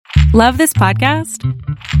Love this podcast?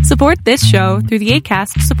 Support this show through the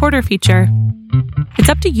Acast supporter feature. It's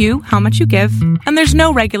up to you how much you give, and there's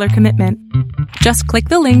no regular commitment. Just click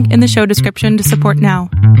the link in the show description to support now.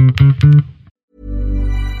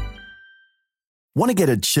 Want to get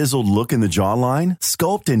a chiseled look in the jawline?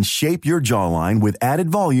 Sculpt and shape your jawline with added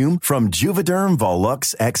volume from Juvederm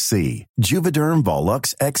Volux XC. Juvederm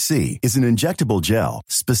Volux XC is an injectable gel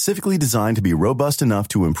specifically designed to be robust enough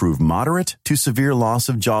to improve moderate to severe loss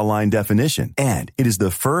of jawline definition. And it is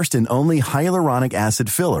the first and only hyaluronic acid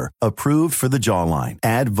filler approved for the jawline.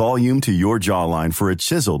 Add volume to your jawline for a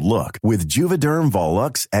chiseled look with Juvederm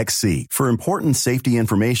Volux XC. For important safety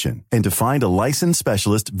information and to find a licensed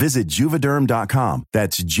specialist, visit juvederm.com.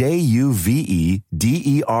 That's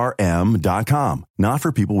JUVEDERM.com. Not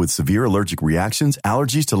for people with severe allergic reactions,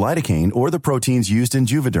 allergies to lidocaine, or the proteins used in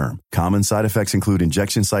Juvederm. Common side effects include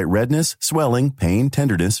injection site redness, swelling, pain,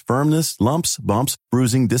 tenderness, firmness, lumps, bumps,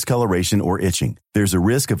 bruising, discoloration, or itching. There's a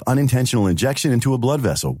risk of unintentional injection into a blood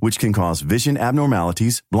vessel, which can cause vision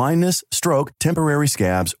abnormalities, blindness, stroke, temporary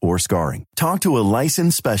scabs, or scarring. Talk to a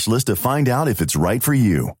licensed specialist to find out if it's right for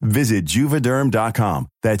you. Visit Juvederm.com.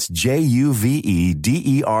 That's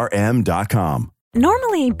JUVEDERM.com.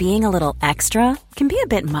 Normally, being a little extra can be a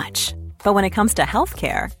bit much. But when it comes to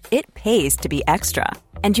healthcare, it pays to be extra.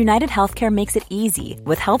 And United Healthcare makes it easy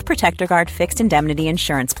with Health Protector Guard fixed indemnity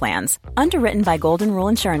insurance plans. Underwritten by Golden Rule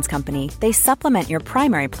Insurance Company, they supplement your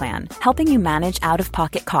primary plan, helping you manage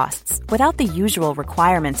out-of-pocket costs without the usual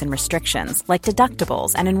requirements and restrictions like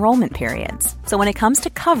deductibles and enrollment periods. So when it comes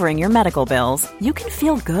to covering your medical bills, you can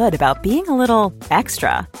feel good about being a little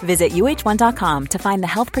extra. Visit UH1.com to find the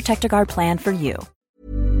Health Protector Guard plan for you.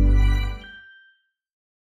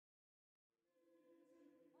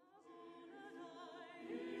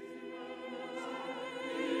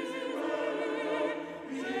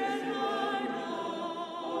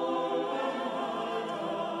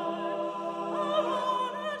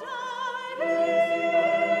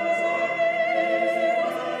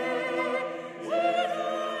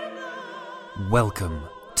 Welcome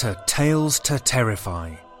to Tales to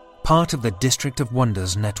Terrify, part of the District of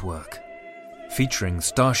Wonders network. Featuring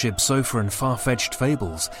Starship Sofa and far-fetched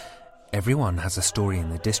fables, everyone has a story in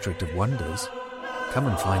the District of Wonders. Come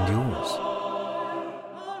and find yours.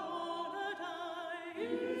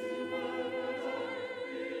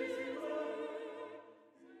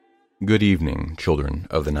 Good evening, children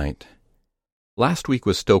of the night. Last week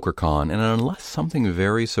was StokerCon, and unless something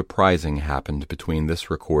very surprising happened between this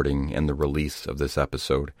recording and the release of this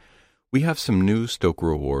episode, we have some new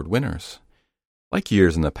Stoker Award winners. Like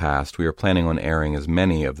years in the past, we are planning on airing as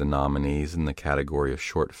many of the nominees in the category of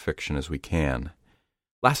short fiction as we can.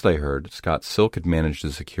 Last I heard, Scott Silk had managed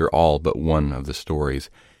to secure all but one of the stories,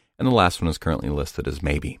 and the last one is currently listed as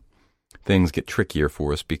maybe. Things get trickier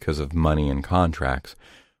for us because of money and contracts,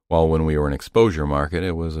 while when we were in exposure market,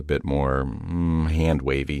 it was a bit more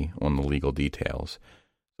hand-wavy on the legal details.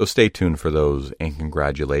 So stay tuned for those, and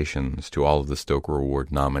congratulations to all of the Stoker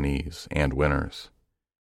Award nominees and winners.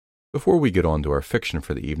 Before we get on to our fiction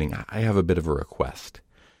for the evening, I have a bit of a request.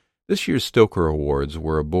 This year's Stoker Awards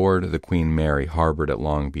were aboard the Queen Mary harbored at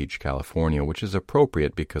Long Beach, California, which is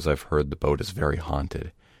appropriate because I've heard the boat is very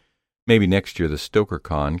haunted. Maybe next year the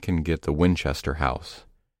StokerCon can get the Winchester House.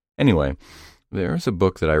 Anyway, there's a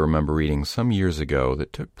book that I remember reading some years ago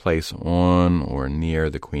that took place on or near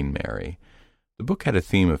the Queen Mary. The book had a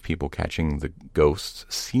theme of people catching the ghosts,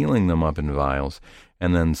 sealing them up in vials,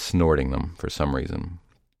 and then snorting them for some reason.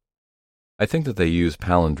 I think that they use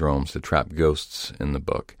palindromes to trap ghosts in the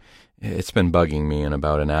book. It's been bugging me in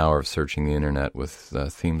about an hour of searching the internet with the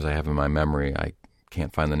themes I have in my memory. I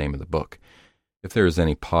can't find the name of the book. If there is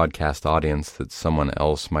any podcast audience that someone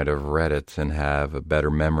else might have read it and have a better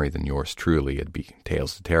memory than yours truly, it'd be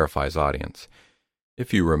Tales to Terrify's audience.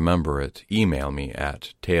 If you remember it, email me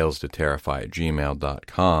at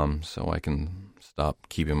talestoterrify@gmail.com so I can stop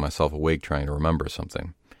keeping myself awake trying to remember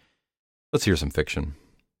something. Let's hear some fiction.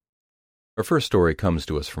 Our first story comes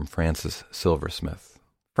to us from Frances Silversmith.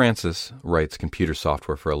 Frances writes computer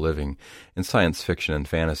software for a living and science fiction and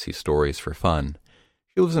fantasy stories for fun.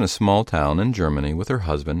 She lives in a small town in Germany with her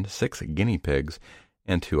husband, 6 guinea pigs,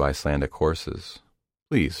 and 2 Icelandic horses.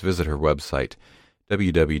 Please visit her website,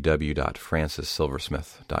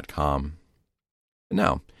 www.francessilversmith.com. And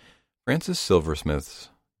now, Frances Silversmith's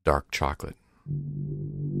Dark Chocolate.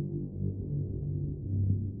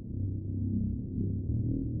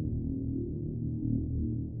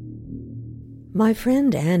 My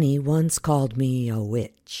friend Annie once called me a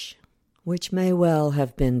witch, which may well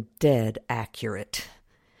have been dead accurate.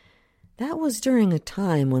 That was during a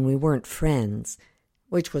time when we weren't friends,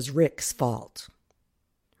 which was Rick's fault.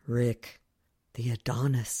 Rick, the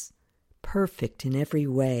Adonis, perfect in every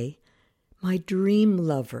way, my dream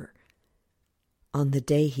lover. On the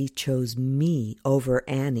day he chose me over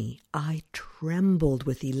Annie, I trembled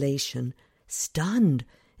with elation, stunned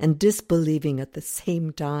and disbelieving at the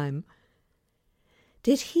same time.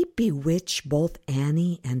 Did he bewitch both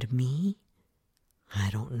Annie and me? I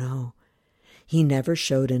don't know. He never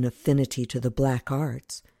showed an affinity to the black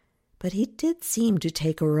arts, but he did seem to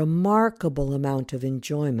take a remarkable amount of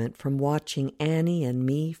enjoyment from watching Annie and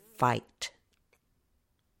me fight.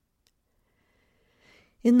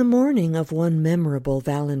 In the morning of one memorable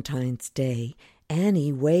Valentine's Day,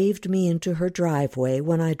 Annie waved me into her driveway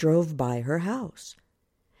when I drove by her house.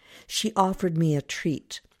 She offered me a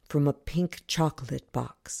treat from a pink chocolate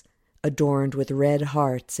box, adorned with red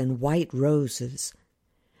hearts and white roses.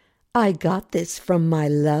 "I got this from my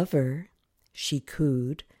lover," she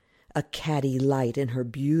cooed, a catty light in her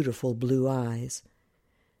beautiful blue eyes.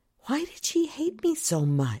 Why did she hate me so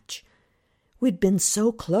much? We'd been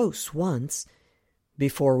so close once,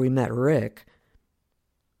 before we met Rick.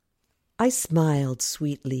 I smiled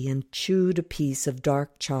sweetly and chewed a piece of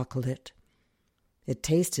dark chocolate. It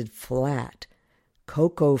tasted flat,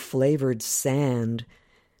 cocoa-flavored sand.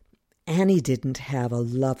 Annie didn't have a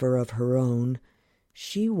lover of her own.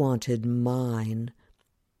 She wanted mine.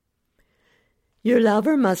 "Your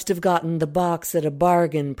lover must have gotten the box at a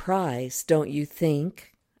bargain price, don't you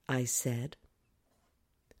think?" I said.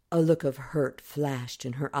 A look of hurt flashed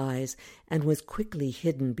in her eyes and was quickly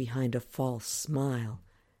hidden behind a false smile.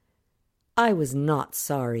 I was not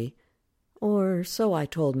sorry, or so I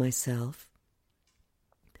told myself.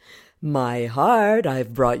 "My heart,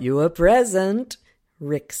 I've brought you a present,"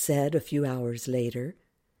 Rick said a few hours later.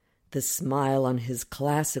 The smile on his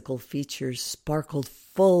classical features sparkled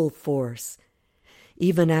full force.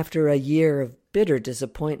 Even after a year of bitter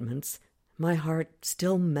disappointments, my heart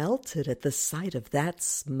still melted at the sight of that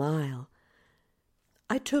smile.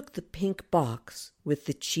 I took the pink box with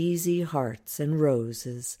the cheesy hearts and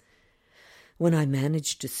roses. When I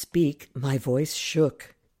managed to speak, my voice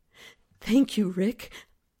shook. "Thank you, Rick.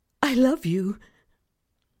 I love you."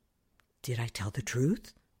 Did I tell the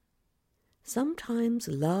truth? Sometimes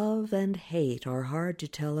love and hate are hard to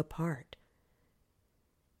tell apart.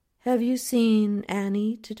 "Have you seen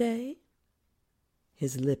Annie today?"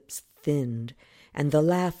 His lips thinned, and the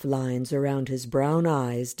laugh lines around his brown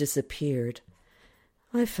eyes disappeared.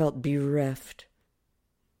 I felt bereft.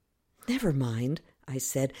 "Never mind," I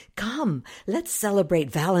said. "Come, let's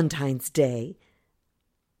celebrate Valentine's Day."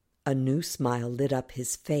 A new smile lit up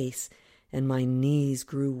his face, and my knees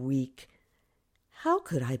grew weak. How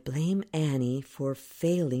could I blame Annie for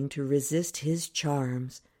failing to resist his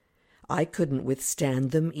charms? I couldn't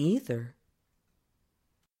withstand them either.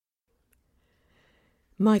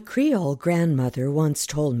 My Creole grandmother once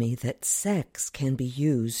told me that sex can be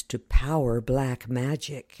used to power black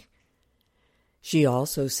magic. She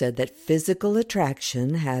also said that physical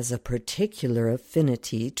attraction has a particular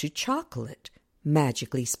affinity to chocolate,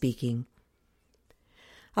 magically speaking.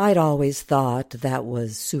 I'd always thought that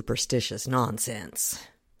was superstitious nonsense.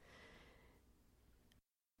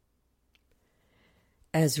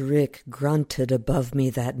 As Rick grunted above me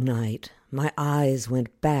that night, my eyes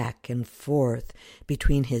went back and forth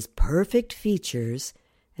between his perfect features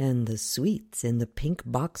and the sweets in the pink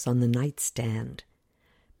box on the nightstand.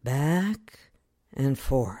 Back and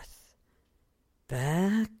forth,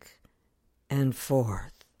 back and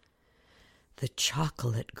forth. The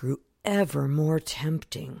chocolate grew ever more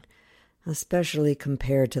tempting, especially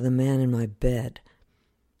compared to the man in my bed.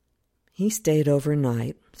 He stayed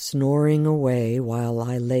overnight, snoring away while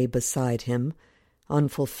I lay beside him,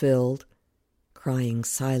 unfulfilled, crying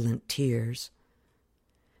silent tears.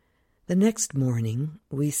 The next morning,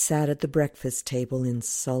 we sat at the breakfast table in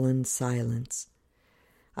sullen silence.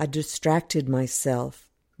 I distracted myself,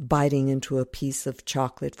 biting into a piece of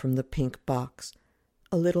chocolate from the pink box,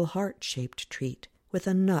 a little heart-shaped treat with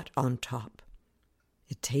a nut on top.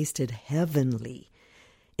 It tasted heavenly,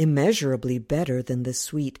 immeasurably better than the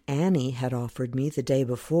sweet Annie had offered me the day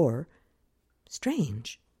before.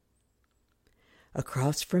 Strange.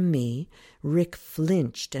 Across from me, Rick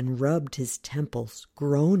flinched and rubbed his temples,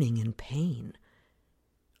 groaning in pain.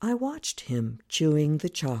 I watched him chewing the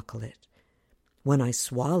chocolate. When I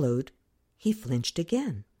swallowed, he flinched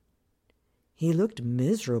again. He looked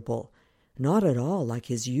miserable, not at all like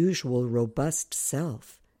his usual robust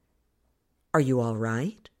self. "Are you all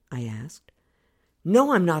right?" I asked.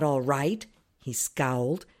 "No, I'm not all right," he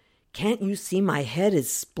scowled. "Can't you see my head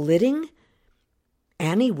is splitting?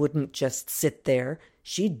 Annie wouldn't just sit there.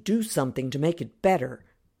 She'd do something to make it better."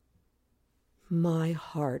 My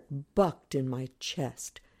heart bucked in my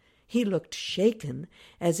chest. He looked shaken,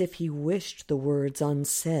 as if he wished the words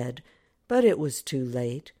unsaid, but it was too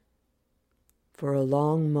late. For a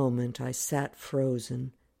long moment I sat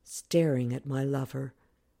frozen, staring at my lover.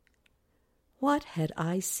 What had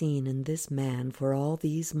I seen in this man for all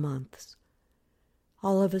these months?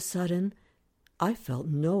 All of a sudden, I felt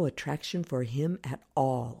no attraction for him at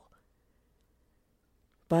all.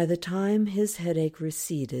 By the time his headache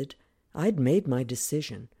receded, I'd made my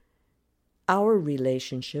decision. Our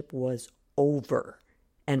relationship was over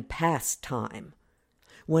and past time.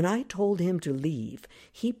 When I told him to leave,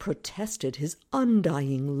 he protested his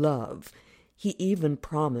undying love. He even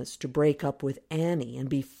promised to break up with Annie and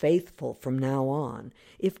be faithful from now on,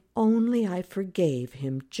 if only I forgave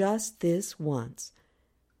him just this once.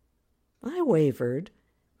 I wavered,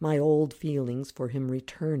 my old feelings for him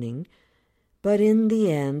returning, but in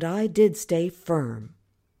the end I did stay firm.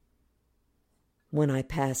 When I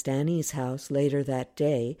passed Annie's house later that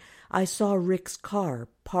day, I saw Rick's car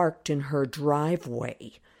parked in her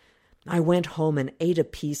driveway. I went home and ate a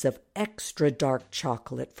piece of extra dark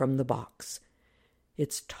chocolate from the box.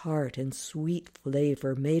 Its tart and sweet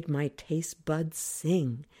flavor made my taste buds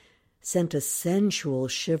sing, sent a sensual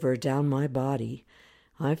shiver down my body.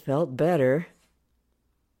 I felt better.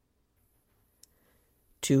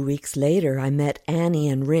 2 weeks later, I met Annie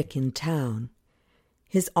and Rick in town.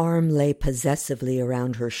 His arm lay possessively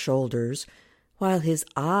around her shoulders, while his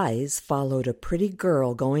eyes followed a pretty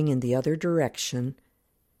girl going in the other direction.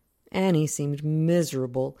 Annie seemed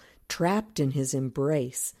miserable, trapped in his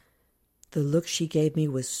embrace. The look she gave me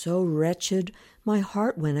was so wretched, my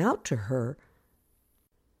heart went out to her.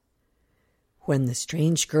 When the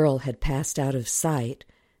strange girl had passed out of sight,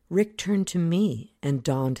 Rick turned to me and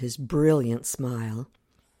donned his brilliant smile.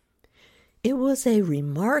 It was a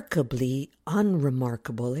remarkably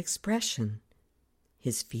unremarkable expression.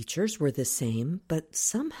 His features were the same, but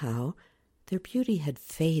somehow their beauty had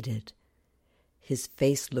faded. His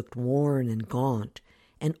face looked worn and gaunt,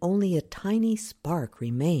 and only a tiny spark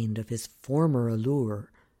remained of his former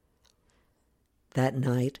allure. That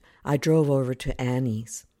night I drove over to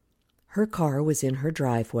Annie's. Her car was in her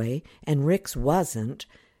driveway, and Rick's wasn't,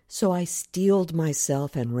 so I steeled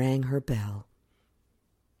myself and rang her bell.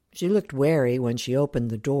 She looked wary when she opened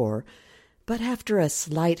the door, but after a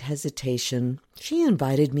slight hesitation, she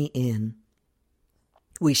invited me in.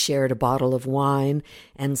 We shared a bottle of wine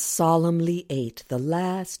and solemnly ate the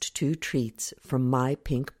last 2 treats from my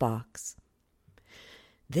pink box.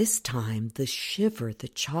 This time, the shiver the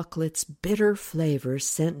chocolate's bitter flavor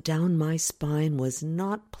sent down my spine was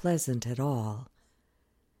not pleasant at all.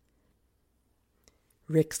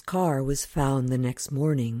 Rick's car was found the next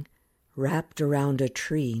morning, wrapped around a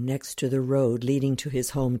tree next to the road leading to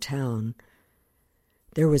his hometown.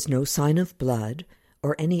 There was no sign of blood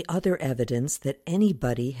or any other evidence that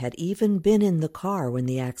anybody had even been in the car when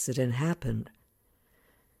the accident happened.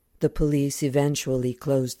 The police eventually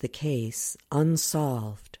closed the case,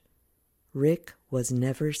 unsolved. Rick was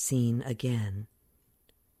never seen again.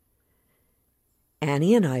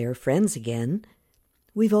 Annie and I are friends again.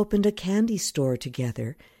 We've opened a candy store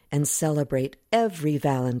together and celebrate every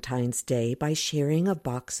Valentine's Day by sharing a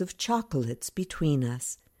box of chocolates between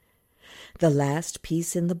us. The last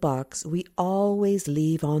piece in the box we always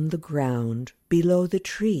leave on the ground below the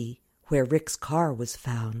tree where Rick's car was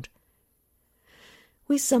found.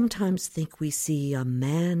 We sometimes think we see a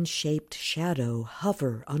man-shaped shadow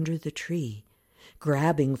hover under the tree,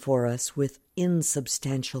 grabbing for us with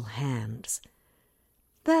insubstantial hands.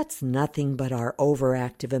 That's nothing but our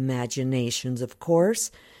overactive imaginations, of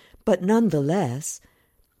course, but nonetheless,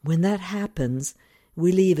 when that happens,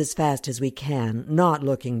 we leave as fast as we can, not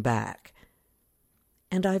looking back.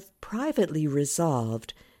 And I've privately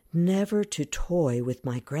resolved never to toy with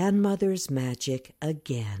my grandmother's magic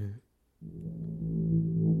again.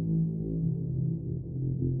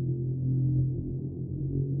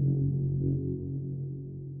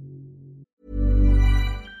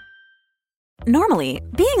 Normally,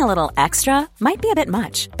 being a little extra might be a bit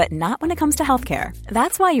much, but not when it comes to healthcare.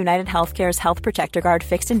 That's why United Healthcare's Health Protector Guard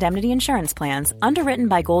fixed indemnity insurance plans, underwritten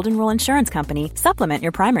by Golden Rule Insurance Company, supplement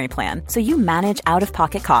your primary plan so you manage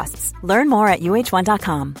out-of-pocket costs. Learn more at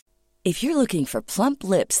uh1.com. If you're looking for plump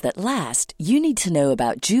lips that last, you need to know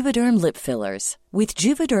about Juvederm lip fillers. With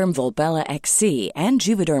Juvederm Volbella XC and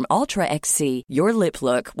Juvederm Ultra XC, your lip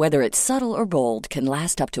look, whether it's subtle or bold, can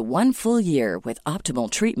last up to 1 full year with optimal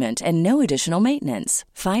treatment and no additional maintenance.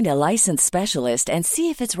 Find a licensed specialist and see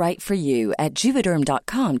if it's right for you at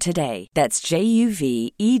Juvederm.com today. That's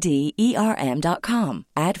JUVEDERM.com.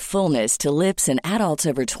 Add fullness to lips in adults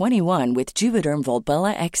over 21 with Juvederm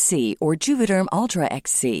Volbella XC or Juvederm Ultra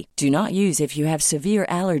XC. Do not use if you have severe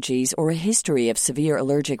allergies or a history of severe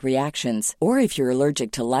allergic reactions, or if you're allergic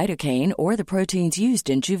to lidocaine or the proteins used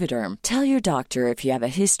in Juvederm. Tell your doctor if you have a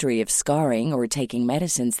history of scarring or taking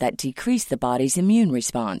medicines that decrease the body's immune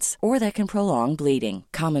response or that can prolong bleeding.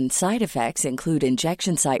 Common side effects include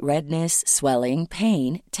injection site redness, swelling,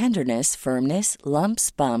 pain, tenderness, firmness, lumps,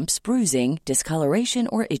 bumps, bruising, discoloration,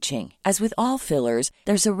 or itching. As with all fillers,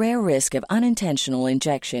 there's a rare risk of unintentional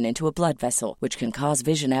injection into a blood vessel, which can cause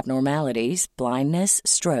vision abnormalities, blindness,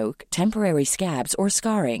 stroke, temporary scabs, or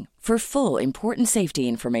scarring. For full important safety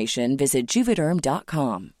information, visit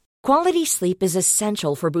Juvederm.com. Quality sleep is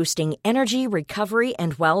essential for boosting energy, recovery,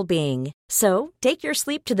 and well-being. So, take your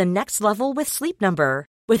sleep to the next level with Sleep Number.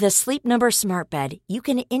 With a Sleep Number smart bed, you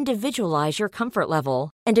can individualize your comfort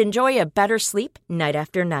level and enjoy a better sleep night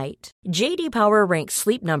after night. J.D. Power ranks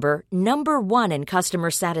Sleep Number #1 in customer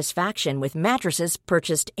satisfaction with mattresses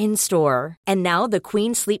purchased in-store. And now the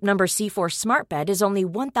Queen Sleep Number C4 smart bed is only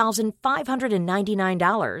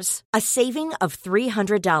 $1,599, a saving of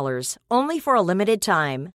 $300, only for a limited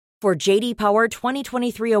time. For J.D. Power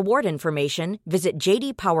 2023 award information, visit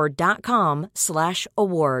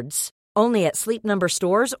jdpower.com/awards. Only at Sleep Number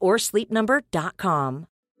stores or sleepnumber.com.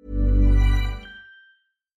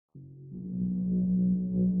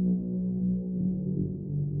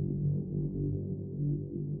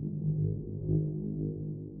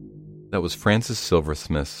 That was Frances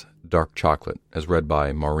Silversmith's Dark Chocolate, as read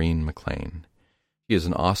by Maureen McLean. She is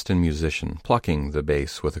an Austin musician, plucking the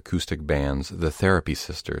bass with acoustic bands The Therapy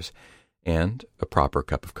Sisters and A Proper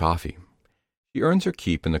Cup of Coffee. She earns her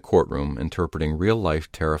keep in the courtroom interpreting real-life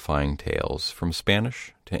terrifying tales from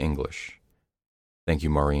Spanish to English. Thank you,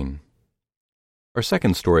 Maureen. Our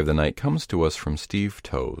second story of the night comes to us from Steve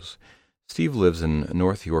Toase. Steve lives in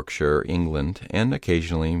North Yorkshire, England, and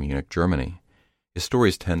occasionally Munich, Germany. His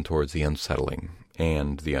stories tend towards the unsettling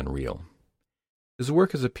and the unreal. His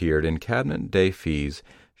work has appeared in Cabinet des Fees,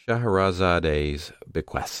 Schaherazade's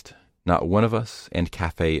Bequest, Not One of Us, and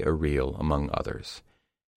Café Ariel, among others.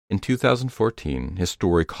 In 2014, his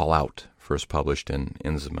story Call Out, first published in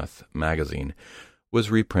Innsmouth magazine,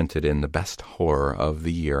 was reprinted in the Best Horror of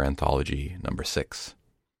the Year anthology number 6.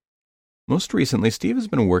 Most recently, Steve has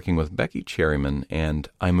been working with Becky Cherryman and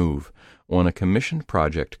I Move on a commissioned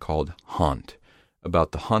project called Haunt,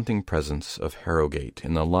 about the haunting presence of Harrogate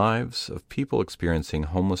in the lives of people experiencing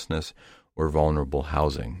homelessness or vulnerable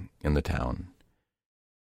housing in the town.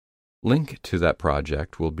 Link to that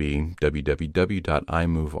project will be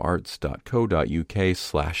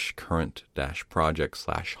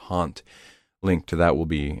www.imovearts.co.uk/current-project/haunt. Link to that will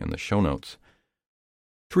be in the show notes.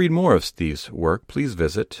 To read more of Steve's work, please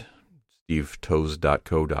visit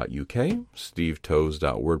stevetoase.co.uk,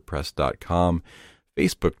 stevetoase.wordpress.com,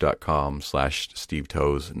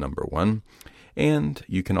 facebook.com/stevetoase1, and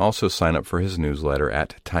you can also sign up for his newsletter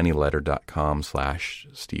at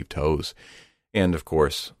tinyletter.com/stevetoase. And of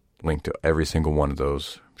course, link to every single one of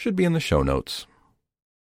those should be in the show notes.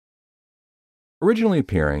 Originally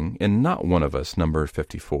appearing in Not One of Us, number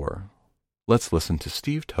 54, let's listen to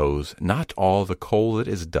Steve Toase, Not All the Coal That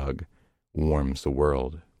Is Dug Warms the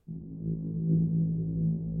World.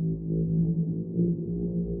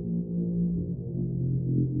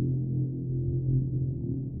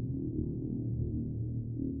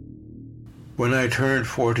 When I turned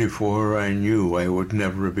 44, I knew I would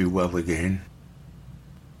never be well again.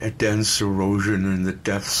 A dense erosion in the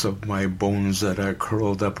depths of my bones that I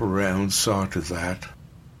curled up around saw to that.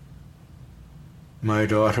 My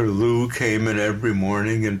daughter Lou came in every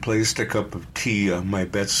morning and placed a cup of tea on my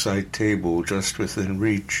bedside table just within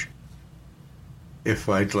reach. If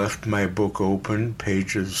I'd left my book open,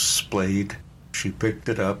 pages splayed, she picked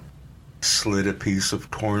it up, slid a piece of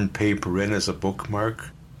torn paper in as a bookmark,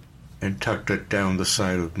 and tucked it down the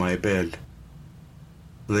side of my bed.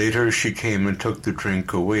 Later she came and took the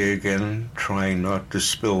drink away again, trying not to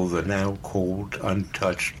spill the now cold,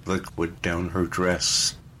 untouched liquid down her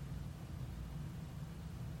dress.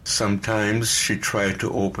 Sometimes she tried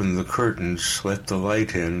to open the curtains, let the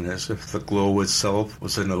light in, as if the glow itself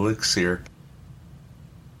was an elixir.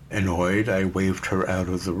 Annoyed, I waved her out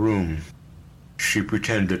of the room. She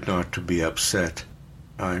pretended not to be upset.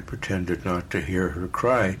 I pretended not to hear her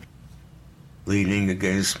cry. Leaning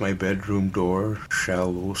against my bedroom door,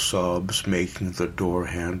 shallow sobs making the door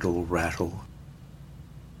handle rattle.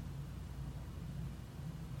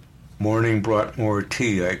 Morning brought more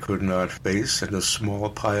tea I could not face and a small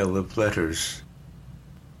pile of letters.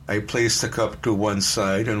 I placed the cup to one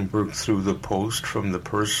side and worked through the post from the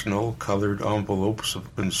personal, colored envelopes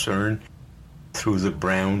of concern through the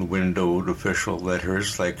brown-windowed official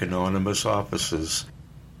letters like anonymous offices,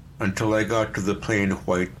 until I got to the plain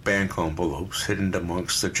white bank envelopes hidden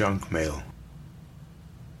amongst the junk mail.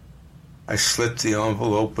 I slit the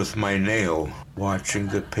envelope with my nail, watching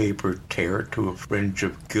the paper tear to a fringe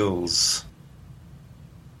of gills.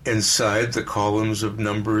 Inside, the columns of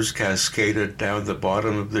numbers cascaded down the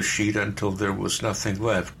bottom of the sheet until there was nothing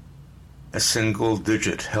left, a single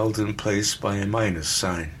digit held in place by a minus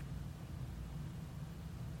sign.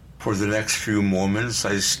 For the next few moments,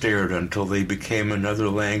 I stared until they became another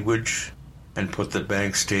language and put the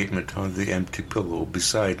bank statement on the empty pillow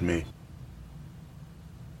beside me.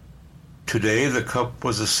 Today, the cup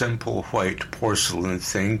was a simple white porcelain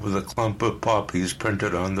thing with a clump of poppies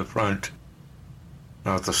printed on the front.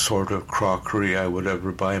 Not the sort of crockery I would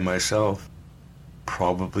ever buy myself.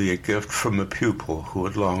 Probably a gift from a pupil who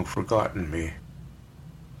had long forgotten me.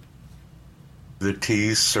 The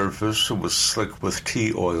tea's surface was slick with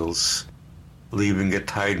tea oils, leaving a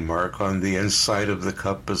tide mark on the inside of the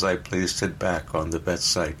cup as I placed it back on the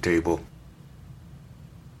bedside table.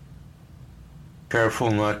 Careful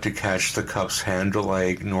not to catch the cup's handle, I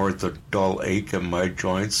ignored the dull ache in my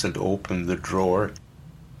joints and opened the drawer,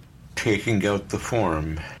 taking out the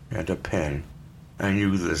form and a pen. I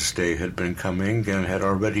knew this day had been coming and had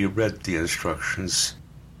already read the instructions,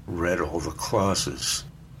 read all the clauses.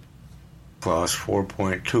 Clause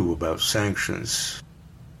 4.2 about sanctions.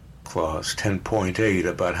 Clause 10.8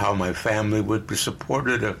 about how my family would be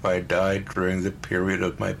supported if I died during the period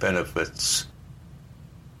of my benefits.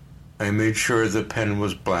 I made sure the pen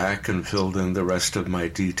was black and filled in the rest of my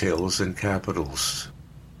details in capitals.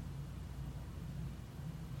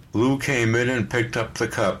 Lou came in and picked up the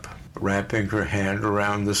cup, wrapping her hand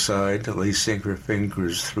around the side, lacing her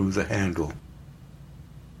fingers through the handle.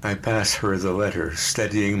 I passed her the letter,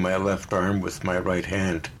 steadying my left arm with my right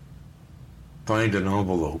hand. "Find an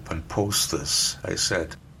envelope and post this," I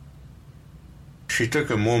said. She took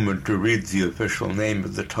a moment to read the official name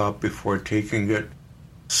at the top before taking it,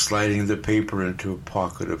 sliding the paper into a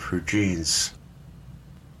pocket of her jeans.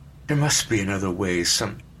 "There must be another way,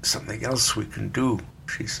 something else we can do,"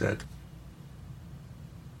 she said.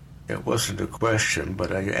 It wasn't a question,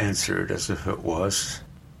 but I answered as if it was.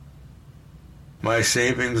 "My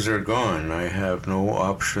savings are gone. I have no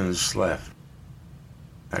options left."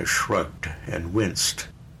 I shrugged and winced.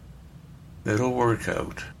 "It'll work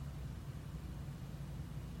out."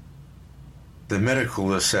 The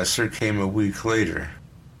medical assessor came a week later,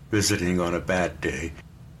 visiting on a bad day,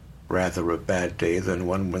 rather a bad day than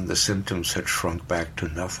one when the symptoms had shrunk back to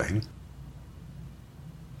nothing.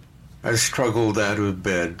 I struggled out of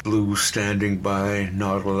bed, Lou standing by,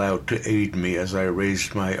 not allowed to aid me as I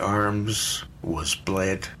raised my arms, was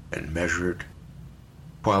bled and measured.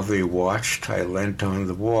 While they watched, I leant on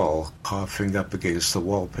the wall, coughing up against the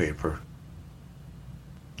wallpaper.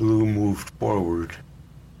 Lou moved forward,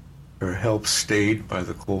 her help stayed by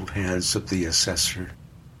the cold hands of the assessor.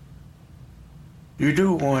 "You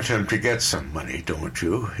do want him to get some money, don't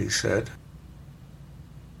you?" he said.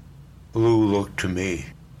 Lou looked to me.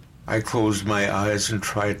 I closed my eyes and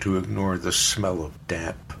tried to ignore the smell of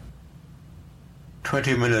damp.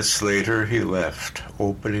 20 minutes later, he left,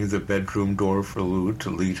 opening the bedroom door for Lou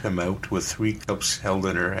to lead him out with 3 cups held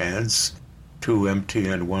in her hands, 2 empty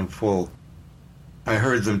and 1 full. I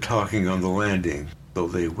heard them talking on the landing, though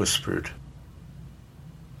they whispered.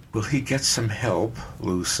 "Will he get some help?"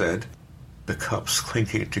 Lou said, the cups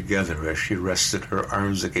clinking together as she rested her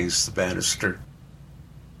arms against the banister.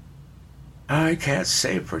 "I can't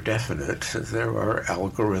say for definite. There are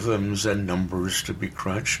algorithms and numbers to be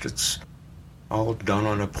crunched. It's all done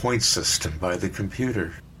on a point system by the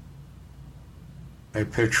computer." I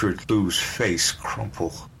pictured Lou's face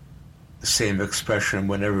crumple, the same expression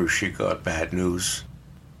whenever she got bad news.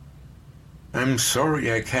 "I'm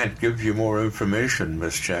sorry I can't give you more information,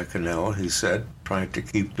 Miss Jacquinelle," he said, trying to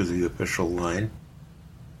keep to the official line.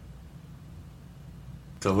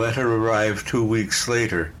 The letter arrived 2 weeks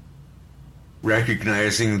later.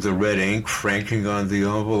 Recognizing the red ink franking on the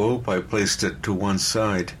envelope, I placed it to one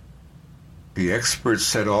side. The experts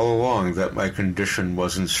said all along that my condition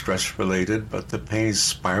wasn't stress-related, but the pain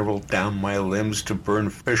spiraled down my limbs to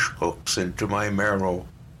burn fish hooks into my marrow.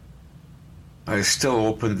 I still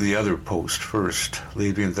opened the other post first,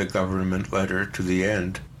 leaving the government letter to the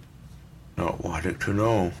end. not wanting to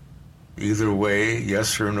know. Either way,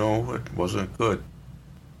 yes or no, it wasn't good.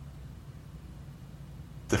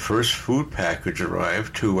 The first food package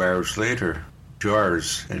arrived 2 hours later,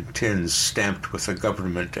 jars and tins stamped with a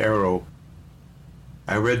government arrow.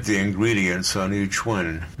 I read the ingredients on each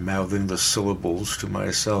one, mouthing the syllables to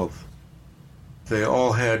myself. They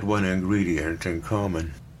all had one ingredient in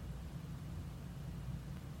common.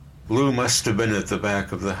 Lou must have been at the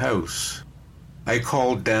back of the house. I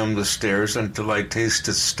called down the stairs until I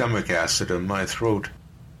tasted stomach acid in my throat.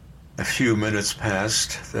 A few minutes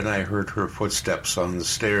passed, then I heard her footsteps on the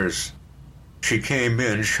stairs. She came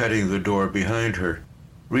in, shutting the door behind her.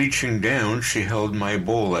 Reaching down, she held my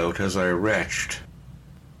bowl out as I retched.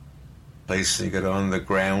 Placing it on the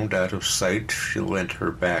ground out of sight, she leant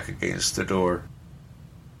her back against the door.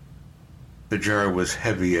 The jar was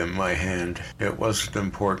heavy in my hand. It wasn't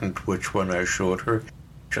important which one I showed her,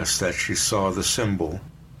 just that she saw the symbol.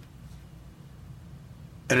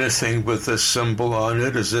 "Anything with this symbol on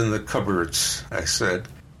it is in the cupboards," I said,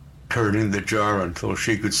 turning the jar until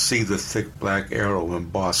she could see the thick black arrow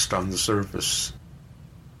embossed on the surface.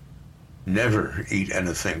 "Never eat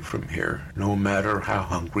anything from here, no matter how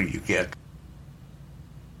hungry you get."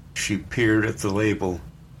 She peered at the label.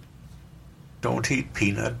 "Don't eat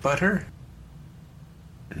peanut butter?"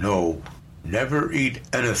 "No, never eat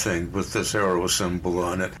anything with this arrow symbol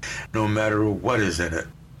on it, no matter what is in it.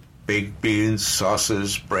 Baked beans,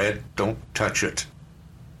 sauces, bread, don't touch it."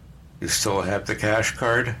 "You still have the cash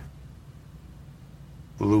card?"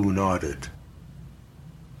 Lou nodded.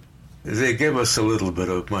 "They give us a little bit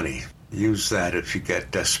of money. Use that if you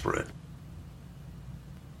get desperate."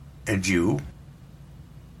 "And you?"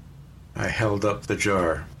 I held up the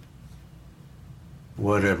jar.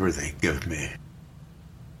 "Whatever they give me."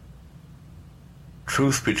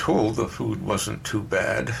 Truth be told, the food wasn't too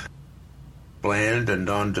bad. Bland and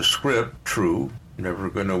nondescript, true, never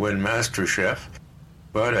gonna win MasterChef,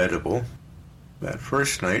 but edible. That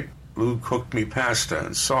first night, Lou cooked me pasta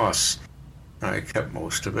and sauce. I kept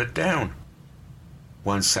most of it down.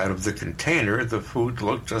 Once out of the container, the food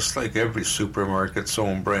looked just like every supermarket's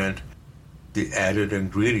own brand. The added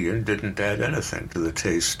ingredient didn't add anything to the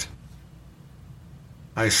taste.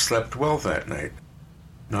 I slept well that night.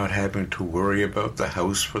 Not having to worry about the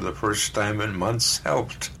house for the first time in months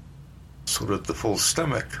helped. So did the full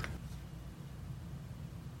stomach.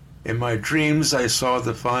 In my dreams, I saw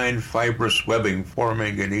the fine fibrous webbing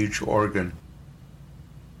forming in each organ,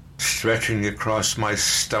 stretching across my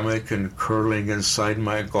stomach and curling inside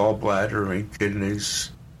my gallbladder and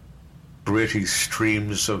kidneys. Gritty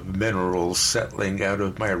streams of minerals settling out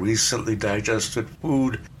of my recently digested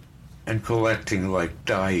food and collecting like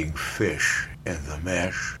dying fish in the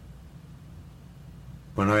mesh.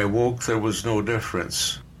 When I woke, there was no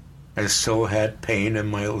difference. I still had pain in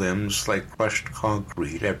my limbs like crushed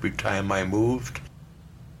concrete every time I moved.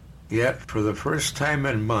 Yet, for the first time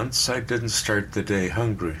in months, I didn't start the day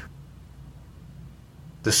hungry.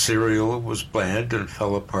 The cereal was bland and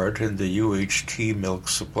fell apart in the UHT milk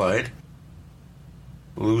supplied.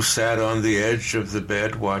 Lou sat on the edge of the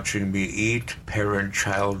bed watching me eat,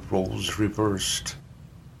 parent-child roles reversed.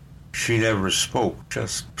 She never spoke,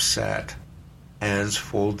 just sat, hands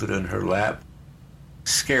folded in her lap,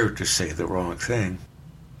 scared to say the wrong thing.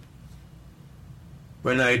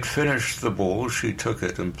 When I'd finished the bowl, she took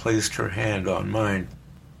it and placed her hand on mine.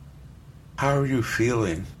 "How are you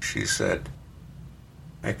feeling?" she said.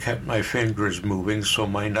 I kept my fingers moving so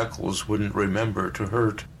my knuckles wouldn't remember to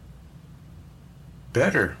hurt.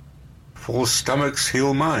 "Better. Full stomachs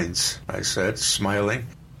heal minds," I said, smiling,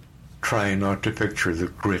 trying not to picture the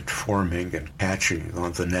grit forming and catching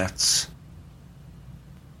on the nets.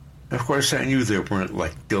 Of course, I knew they weren't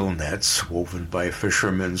like gill nets woven by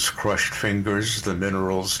fishermen's crushed fingers, the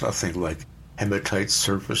minerals nothing like hematite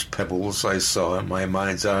surface pebbles I saw in my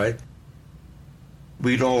mind's eye.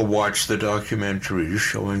 We'd all watched the documentaries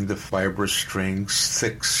showing the fibrous strings,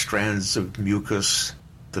 thick strands of mucus,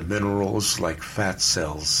 the minerals like fat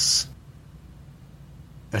cells.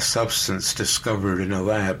 A substance discovered in a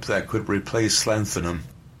lab that could replace lanthanum.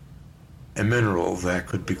 A mineral that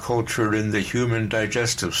could be cultured in the human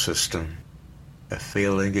digestive system. A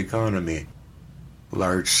failing economy.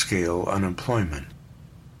 Large-scale unemployment.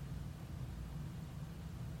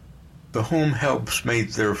 The home helps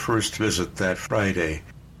made their first visit that Friday.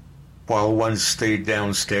 While one stayed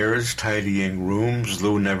downstairs tidying rooms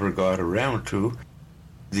Lou never got around to,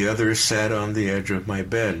 the other sat on the edge of my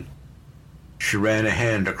bed. She ran a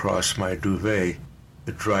hand across my duvet,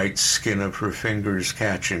 the dried skin of her fingers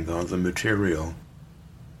catching on the material.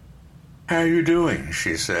 "How are you doing?"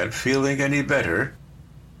 she said. "Feeling any better?"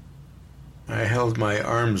 I held my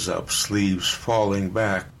arms up, sleeves falling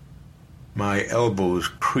back. My elbows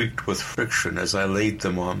creaked with friction as I laid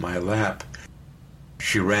them on my lap.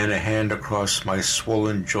 She ran a hand across my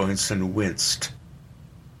swollen joints and winced.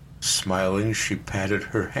 Smiling, she patted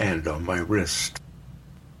her hand on my wrist.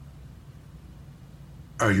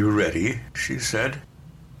 "Are you ready?" she said.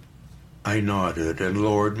 I nodded and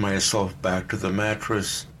lowered myself back to the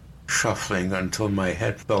mattress, shuffling until my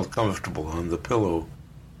head felt comfortable on the pillow.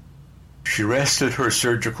 She rested her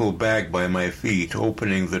surgical bag by my feet,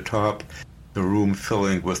 opening the top, the room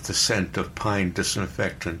filling with the scent of pine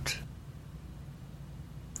disinfectant.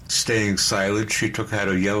 Staying silent, she took out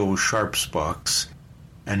a yellow sharps box,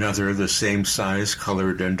 another the same size,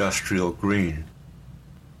 colored industrial green.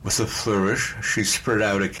 With a flourish, she spread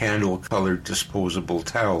out a candle-colored disposable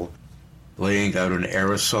towel, laying out an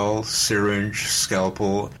aerosol, syringe,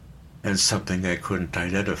 scalpel, and something I couldn't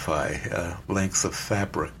identify, a length of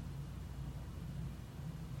fabric.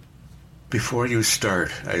 "Before you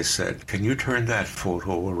start," I said, "can you turn that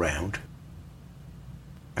photo around?"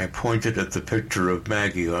 I pointed at the picture of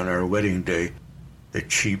Maggie on our wedding day, the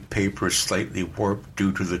cheap paper slightly warped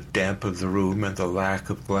due to the damp of the room and the lack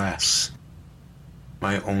of glass.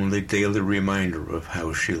 My only daily reminder of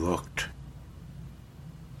how she looked.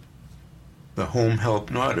 The home help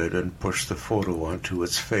nodded and pushed the photo onto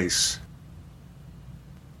its face.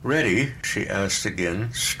 "Ready?" she asked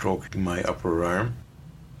again, stroking my upper arm.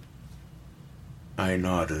 I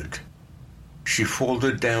nodded. She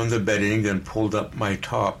folded down the bedding and pulled up my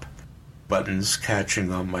top, buttons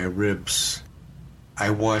catching on my ribs. I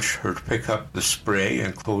watched her pick up the spray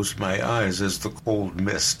and closed my eyes as the cold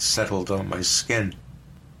mist settled on my skin.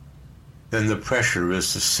 Then the pressure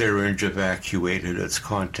as the syringe evacuated its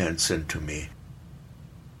contents into me.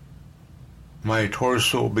 My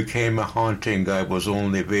torso became a haunting I was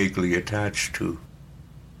only vaguely attached to.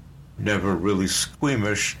 Never really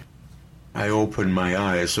squeamish, I opened my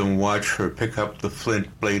eyes and watched her pick up the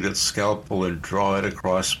flint-bladed scalpel and draw it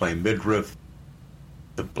across my midriff.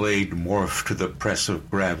 The blade morphed to the press of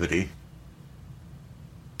gravity.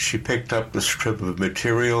 She picked up the strip of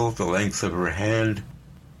material the length of her hand,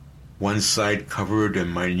 one side covered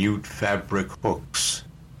in minute fabric hooks.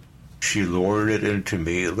 She lowered it into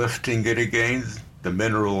me, lifting it again, the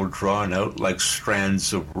mineral drawn out like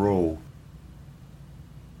strands of rope.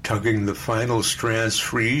 Tugging the final strands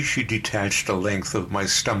free, she detached a length of my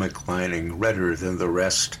stomach lining, redder than the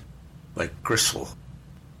rest, like gristle.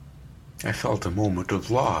 I felt a moment of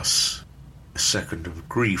loss, a second of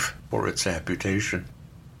grief for its amputation.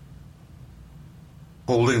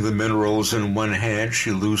 Holding the minerals in one hand,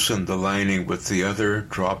 she loosened the lining with the other,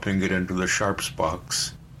 dropping it into the sharps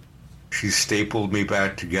box. She stapled me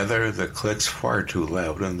back together, the clicks far too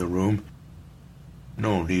loud in the room.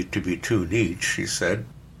 "No need to be too neat," she said.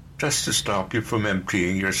 "Just to stop you from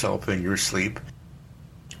emptying yourself in your sleep.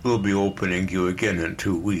 We'll be opening you again in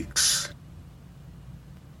 2 weeks."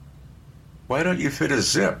 "Why don't you fit a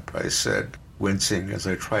zip?" I said, wincing as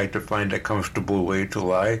I tried to find a comfortable way to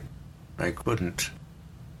lie. I couldn't.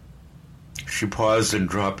 She paused in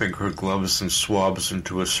dropping her gloves and swabs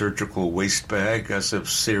into a surgical waste bag, as if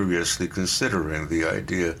seriously considering the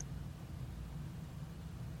idea.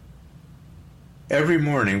 Every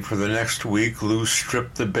morning for the next week, Lou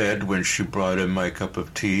stripped the bed when she brought in my cup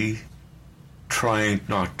of tea, trying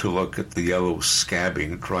not to look at the yellow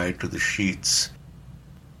scabbing dried to the sheets.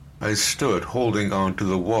 I stood holding on to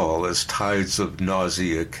the wall as tides of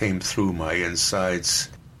nausea came through my insides.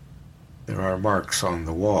 There are marks on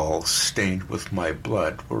the wall, stained with my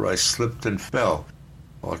blood, where I slipped and fell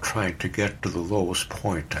while trying to get to the lowest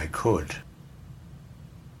point I could.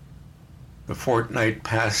 The fortnight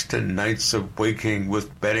passed in nights of waking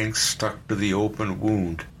with bedding stuck to the open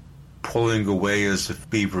wound, pulling away as the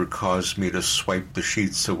fever caused me to swipe the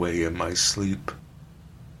sheets away in my sleep.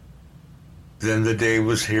 Then the day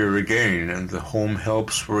was here again, and the home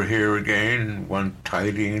helps were here again, one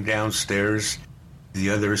tidying downstairs, the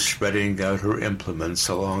other spreading out her implements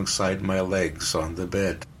alongside my legs on the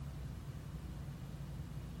bed.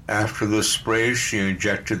 After the spray, she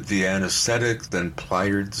injected the anesthetic, then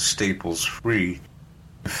plied the staples free.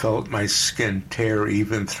 I felt my skin tear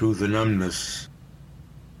even through the numbness.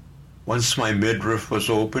 Once my midriff was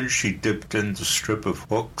open, she dipped in the strip of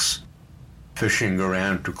hooks, fishing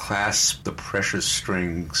around to clasp the precious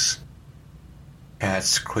strings.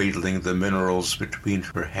 Cats cradling the minerals between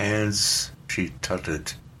her hands, she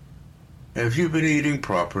tutted. "Have you been eating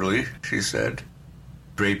properly?" she said,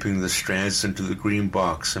 draping the strands into the green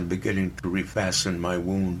box and beginning to refasten my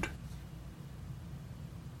wound.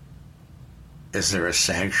 "Is there a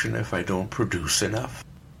sanction if I don't produce enough?"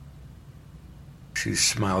 She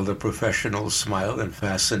smiled a professional smile and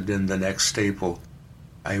fastened in the next staple.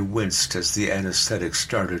 I winced as the anesthetic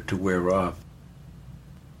started to wear off.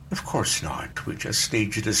 "Of course not. We just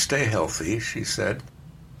need you to stay healthy," she said,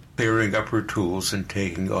 clearing up her tools and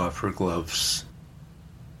taking off her gloves.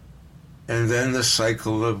 And then the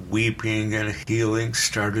cycle of weeping and healing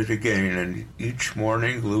started again, and each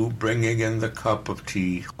morning Lou bringing in the cup of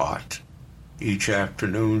tea hot, each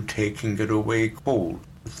afternoon taking it away cold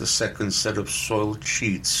with the second set of soiled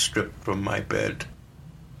sheets stripped from my bed.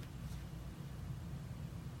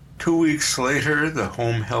 2 weeks later, the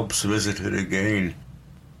home helps visited again.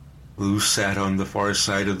 Lou sat on the far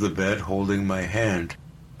side of the bed holding my hand.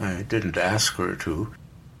 I didn't ask her to.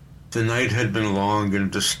 The night had been long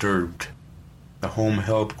and disturbed. The home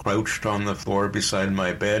help crouched on the floor beside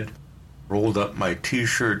my bed, rolled up my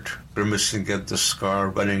T-shirt, grimacing at the scar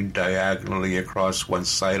running diagonally across one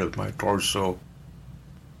side of my torso.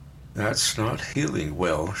 "That's not healing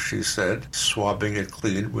well," she said, swabbing it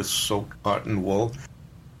clean with soaked cotton wool.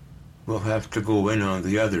 "We'll have to go in on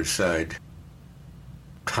the other side.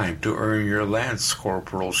 Time to earn your Lance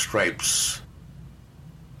Corporal stripes."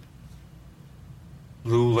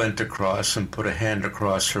 Lou leant across and put a hand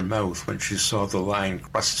across her mouth when she saw the line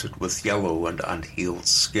crusted with yellow and unhealed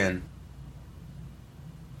skin.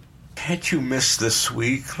 "Can't you miss this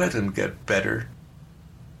week? Let him get better.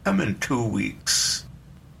 Come in 2 weeks.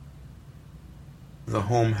 The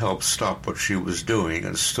home help stopped what she was doing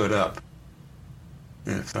and stood up.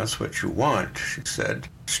 "If that's what you want," she said,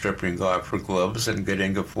 stripping off her gloves and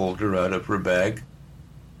getting a folder out of her bag.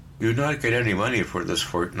 "You'd not get any money for this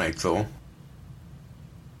fortnight, though."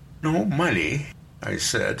 "No money?" I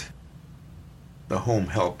said. The home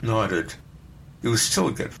help nodded. "You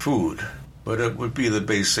still get food, but it would be the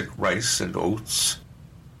basic rice and oats,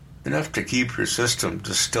 enough to keep your system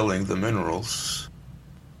distilling the minerals."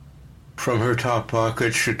 From her top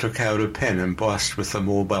pocket, she took out a pen embossed with the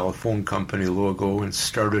mobile phone company logo and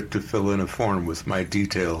started to fill in a form with my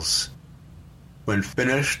details. When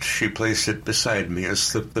finished, she placed it beside me and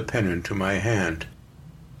slipped the pen into my hand.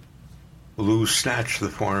 Lou snatched the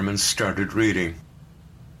form and started reading.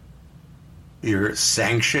 "You're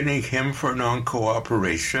sanctioning him for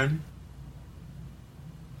non-cooperation?"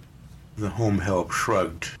 The home help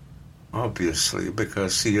shrugged. "Obviously,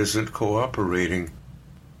 because he isn't cooperating.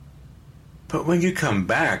 But when you come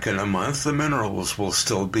back in a month, the minerals will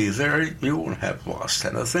still be there. You won't have lost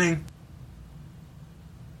anything."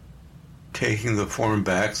 Taking the form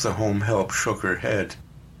back, the home help shook her head.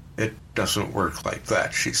 "It doesn't work like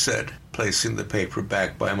that," she said, placing the paper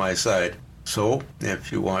back by my side. "So,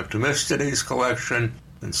 if you want to miss today's collection,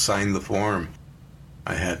 then sign the form.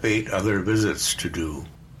 I have 8 other visits to do."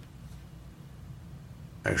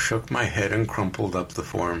 I shook my head and crumpled up the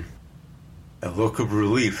form. A look of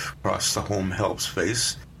relief crossed the home help's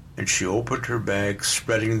face, and she opened her bag,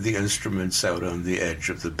 spreading the instruments out on the edge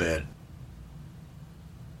of the bed.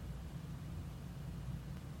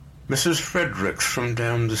 Mrs. Fredericks from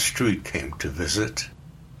down the street came to visit.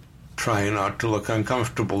 Trying not to look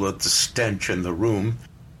uncomfortable at the stench in the room,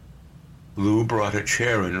 Lou brought a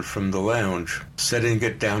chair in from the lounge, setting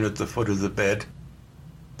it down at the foot of the bed,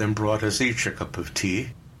 then brought us each a cup of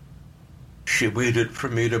tea. She waited for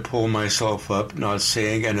me to pull myself up, not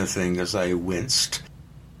saying anything as I winced.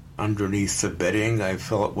 Underneath the bedding, I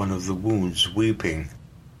felt one of the wounds weeping,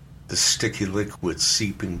 the sticky liquid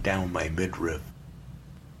seeping down my midriff.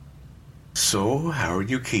 "So, how are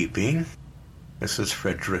you keeping?" Mrs.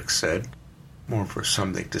 Fredericks said, more for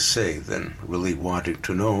something to say than really wanting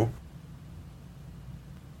to know.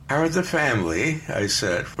 "How are the family?" I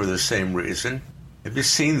said, for the same reason. "Have you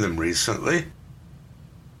seen them recently?"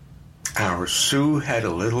 "Our Sue had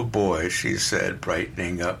a little boy," she said,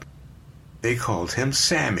 brightening up. "They called him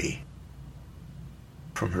Sammy."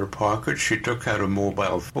 From her pocket, she took out a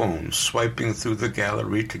mobile phone, swiping through the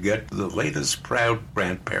gallery to get to the latest proud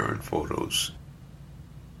grandparent photos.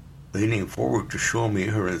 Leaning forward to show me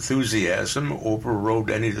her enthusiasm overrode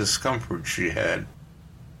any discomfort she had.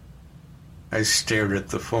 I stared at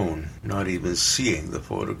the phone, not even seeing the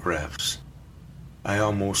photographs. I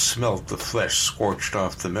almost smelt the flesh scorched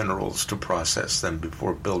off the minerals to process them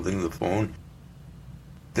before building the phone.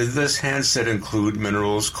 Did this handset include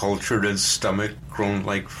minerals cultured in stomach grown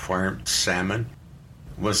like farmed salmon?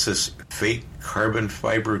 Was this fake carbon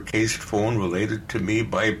fiber cased phone related to me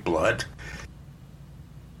by blood?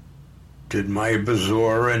 Did my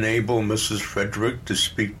bazaar enable Mrs. Frederick to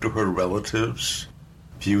speak to her relatives,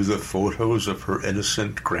 view the photos of her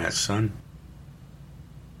innocent grandson?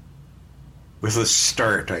 With a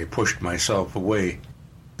start, I pushed myself away,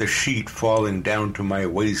 the sheet falling down to my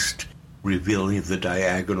waist, revealing the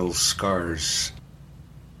diagonal scars.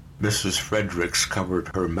 Mrs. Fredericks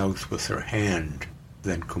covered her mouth with her hand,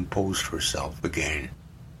 then composed herself again.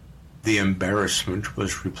 The embarrassment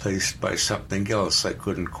was replaced by something else I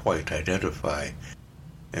couldn't quite identify,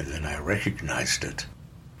 and then I recognized it.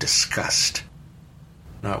 Disgust.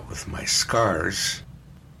 Not with my scars,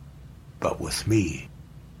 but with me.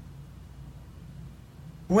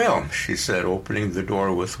 "Well," she said, opening the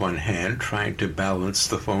door with one hand, trying to balance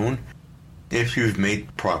the phone, "if you've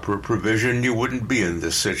made proper provision, you wouldn't be in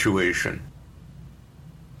this situation."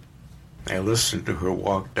 I listened to her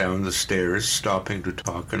walk down the stairs, stopping to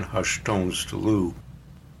talk in hushed tones to Lou.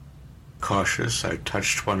 Cautious, I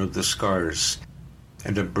touched one of the scars,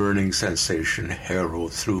 and a burning sensation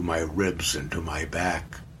harrowed through my ribs into my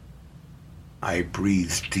back. I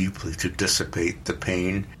breathed deeply to dissipate the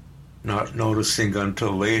pain, not noticing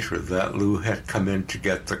until later that Lou had come in to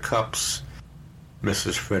get the cups.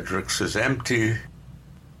 Mrs. Fredericks is empty,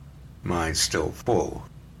 mine still full.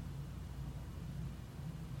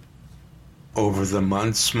 Over the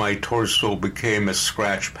months, my torso became a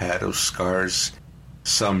scratch pad of scars,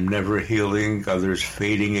 some never healing, others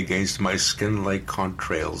fading against my skin like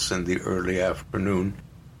contrails in the early afternoon.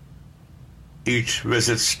 Each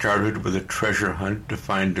visit started with a treasure hunt to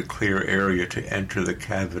find a clear area to enter the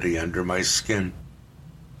cavity under my skin.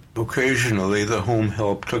 Occasionally, the home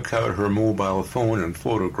help took out her mobile phone and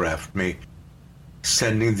photographed me,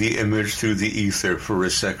 sending the image through the ether for a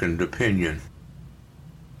second opinion.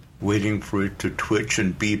 Waiting for it to twitch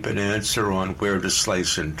and beep an answer on where to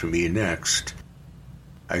slice into me next.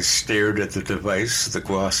 I stared at the device, the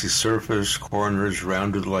glossy surface, corners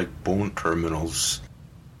rounded like bone terminals.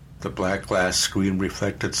 The black glass screen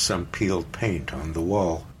reflected some peeled paint on the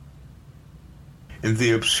wall. In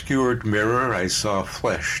the obscured mirror, I saw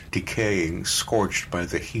flesh decaying, scorched by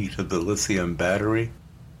the heat of the lithium battery,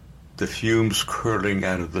 the fumes curling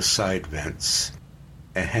out of the side vents,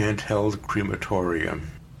 a handheld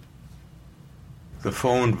crematorium. The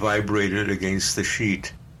phone vibrated against the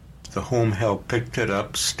sheet. The home help picked it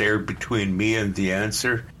up, stared between me and the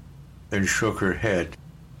answer, then shook her head.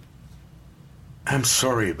 "I'm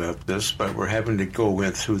sorry about this, but we're having to go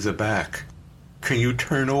in through the back. Can you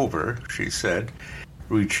turn over?" she said,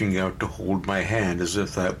 reaching out to hold my hand as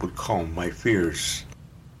if that would calm my fears.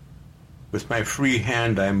 With my free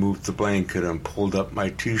hand, I moved the blanket and pulled up my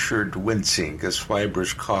t-shirt, wincing as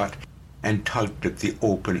fibers caught and tugged at the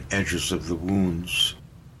open edges of the wounds.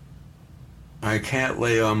 "I can't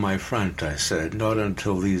lay on my front," I said, "not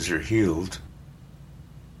until these are healed."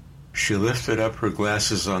 She lifted up her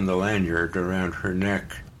glasses on the lanyard around her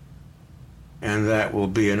neck. "And that will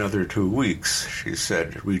be another 2 weeks, she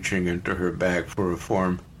said, reaching into her bag for a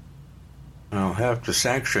form. "I'll have to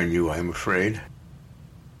sanction you, I'm afraid."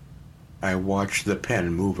 I watched the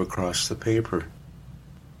pen move across the paper.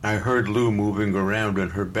 I heard Lou moving around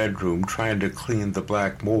in her bedroom, trying to clean the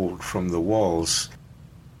black mold from the walls.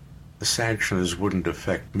 The sanctions wouldn't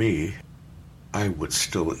affect me. I would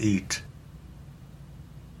still eat.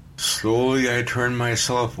 Slowly I turned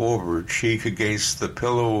myself over, cheek against the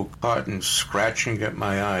pillow, cotton scratching at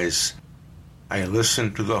my eyes. I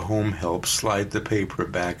listened to the home help slide the paper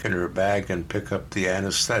back in her bag and pick up the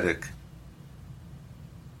anesthetic.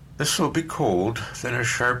 "This will be cold, then a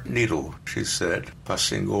sharp needle," she said,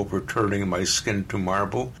 fussing over turning my skin to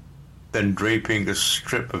marble, then draping a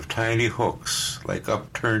strip of tiny hooks, like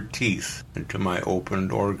upturned teeth, into my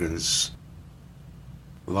opened organs.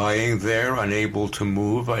 Lying there, unable to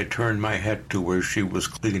move, I turned my head to where she was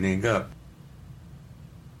cleaning up.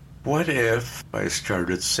 "What if," I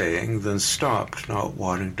started saying, then stopped, not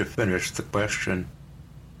wanting to finish the question.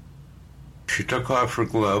 She took off her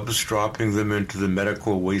gloves, dropping them into the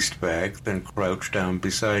medical waste bag, then crouched down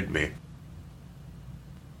beside me.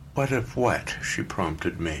 "What if what?" she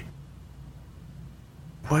prompted me.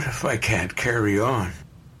 "What if I can't carry on?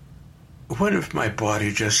 What if my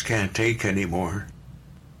body just can't take any more?"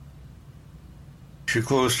 She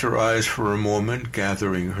closed her eyes for a moment,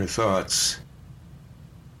 gathering her thoughts.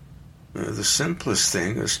 "The simplest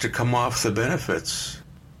thing is to come off the benefits."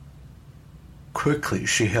 Quickly,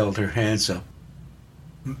 she held her hands up.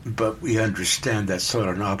 "But we understand that's not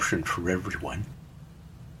an option for everyone.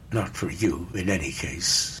 Not for you, in any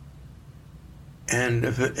case. And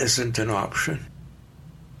if it isn't an option,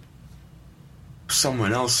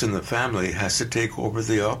 someone else in the family has to take over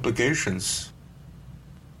the obligations."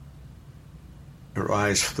 Her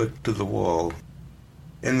eyes flicked to the wall.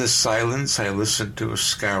 In the silence, I listened to a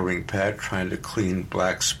scouring pad trying to clean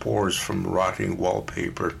black spores from rotting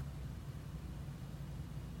wallpaper.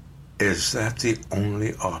 Is that the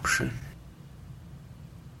only option?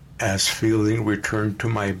 As feeling returned to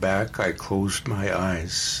my back, I closed my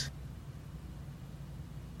eyes.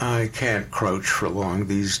 I can't crouch for long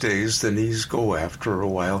these days. The knees go after a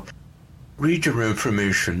while. Read your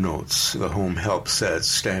information notes, the home help said,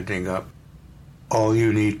 standing up. All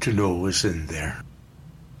you need to know is in there.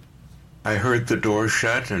 I heard the door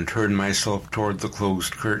shut and turned myself toward the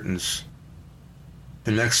closed curtains.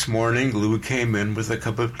 The next morning, Lou came in with a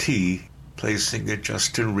cup of tea, placing it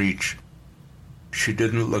just in reach. She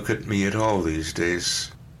didn't look at me at all these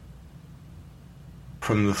days.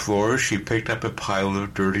 From the floor, she picked up a pile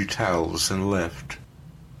of dirty towels and left.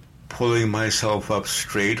 Pulling myself up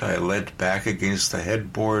straight, I leant back against the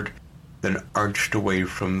headboard, then arched away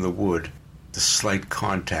from the wood, the slight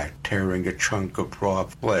contact tearing a chunk of raw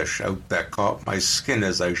flesh out that caught my skin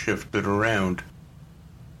as I shifted around.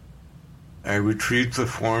 I retrieved the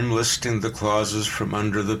form listing the clauses from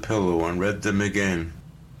under the pillow and read them again.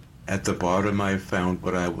 At the bottom I found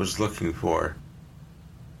what I was looking for.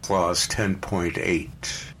 Clause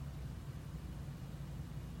 10.8.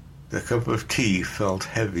 The cup of tea felt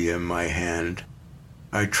heavy in my hand.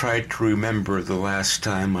 I tried to remember the last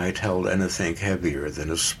time I'd held anything heavier than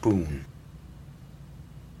a spoon.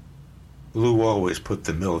 Lou always put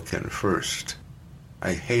the milk in first.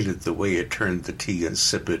 I hated the way it turned the tea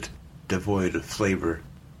insipid, devoid of flavor.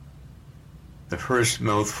 The first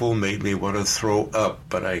mouthful made me want to throw up,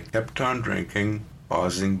 but I kept on drinking,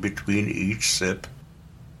 pausing between each sip.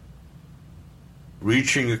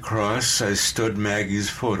 Reaching across, I stood Maggie's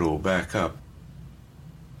photo back up.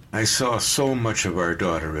 I saw so much of our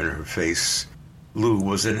daughter in her face. Lou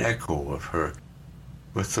was an echo of her.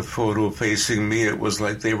 With the photo facing me, it was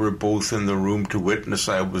like they were both in the room to witness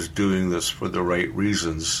I was doing this for the right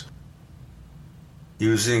reasons.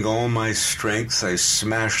 Using all my strength, I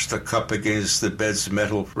smashed the cup against the bed's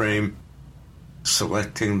metal frame,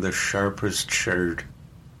 selecting the sharpest sherd.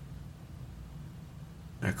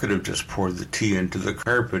 I could have just poured the tea into the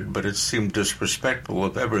carpet, but it seemed disrespectful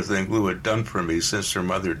of everything Lou had done for me since her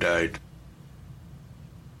mother died.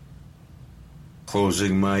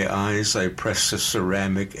 Closing my eyes, I pressed the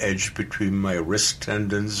ceramic edge between my wrist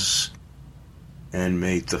tendons and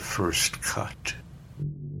made the first cut.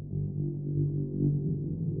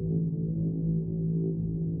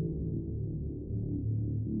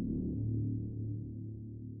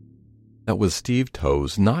 That was Steve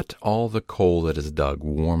Toase, Not All the Coal That Is Dug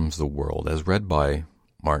Warms the World, as read by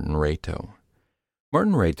Martin Rato.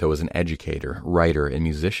 Martin Rato is an educator, writer, and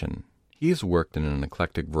musician. He has worked in an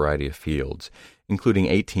eclectic variety of fields, including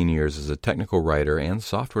 18 years as a technical writer and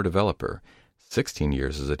software developer, 16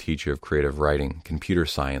 years as a teacher of creative writing, computer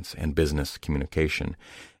science, and business communication,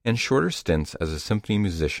 and shorter stints as a symphony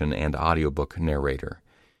musician and audiobook narrator.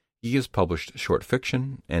 He has published short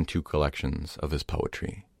fiction and 2 collections of his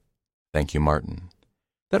poetry. Thank you, Martin.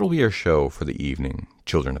 That'll be our show for the evening,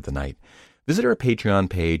 Children of the Night. Visit our Patreon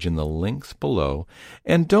page in the links below,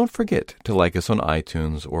 and don't forget to like us on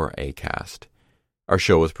iTunes or Acast. Our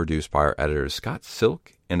show is produced by our editors Scott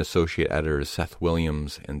Silk and associate editors Seth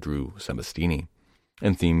Williams and Drew Sebastini,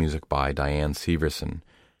 and theme music by Diane Severson.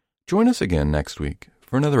 Join us again next week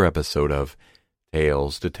for another episode of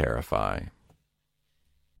Tales to Terrify.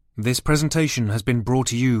 This presentation has been brought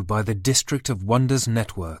to you by the District of Wonders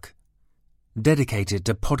Network, dedicated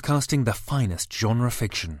to podcasting the finest genre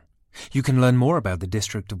fiction. You can learn more about the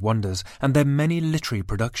District of Wonders and their many literary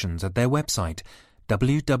productions at their website,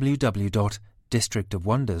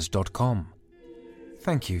 www.districtofwonders.com.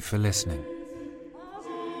 Thank you for listening.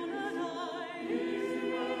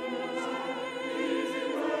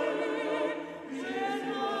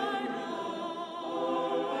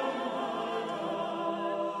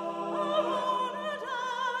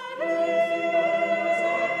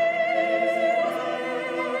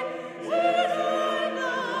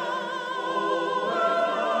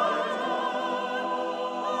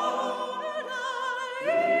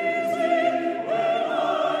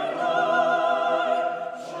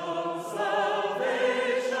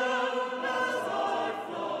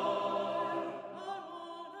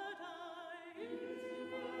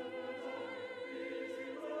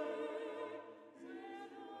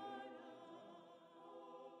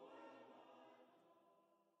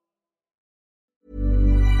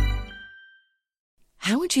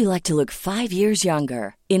 How would you like to look 5 years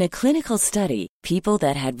younger? In a clinical study, people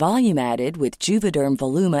that had volume added with Juvederm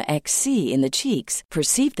Voluma XC in the cheeks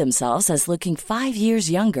perceived themselves as looking 5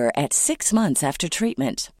 years younger at 6 months after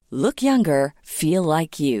treatment. Look younger, feel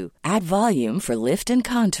like you. Add volume for lift and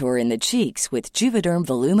contour in the cheeks with Juvederm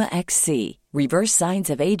Voluma XC. Reverse signs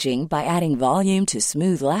of aging by adding volume to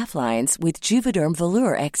smooth laugh lines with Juvederm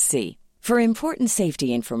Volure XC. For important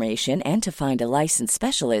safety information and to find a licensed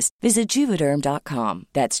specialist, visit Juvederm.com.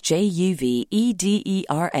 That's JUVEDERM.com.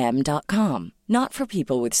 Not for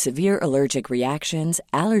people with severe allergic reactions,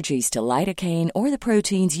 allergies to lidocaine, or the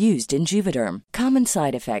proteins used in Juvederm. Common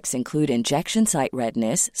side effects include injection site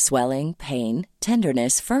redness, swelling, pain,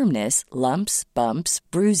 tenderness, firmness, lumps, bumps,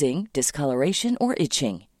 bruising, discoloration, or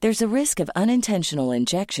itching. There's a risk of unintentional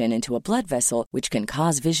injection into a blood vessel, which can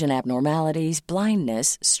cause vision abnormalities,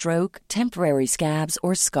 blindness, stroke, temporary scabs,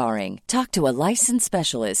 or scarring. Talk to a licensed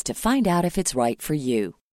specialist to find out if it's right for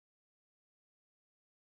you.